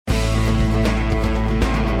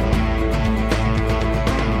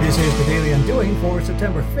is the Daily Undoing for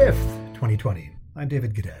September 5th, 2020. I'm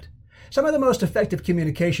David Gadet. Some of the most effective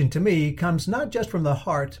communication to me comes not just from the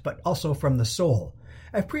heart, but also from the soul.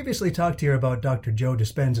 I've previously talked here about Dr. Joe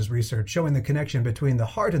Dispenza's research showing the connection between the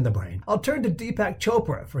heart and the brain. I'll turn to Deepak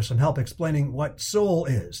Chopra for some help explaining what soul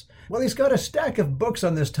is. Well, he's got a stack of books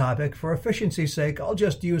on this topic. For efficiency's sake, I'll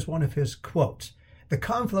just use one of his quotes: "The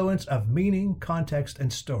confluence of meaning, context,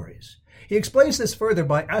 and stories." He explains this further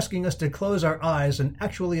by asking us to close our eyes and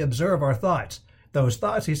actually observe our thoughts. Those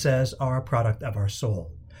thoughts, he says, are a product of our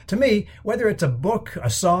soul. To me, whether it's a book,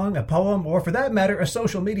 a song, a poem, or for that matter, a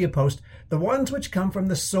social media post, the ones which come from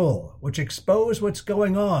the soul, which expose what's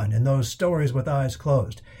going on in those stories with eyes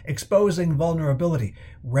closed, exposing vulnerability,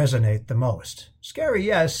 resonate the most. Scary,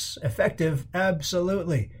 yes. Effective,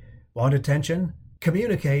 absolutely. Want attention?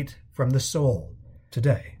 Communicate from the soul.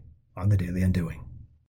 Today on The Daily Undoing.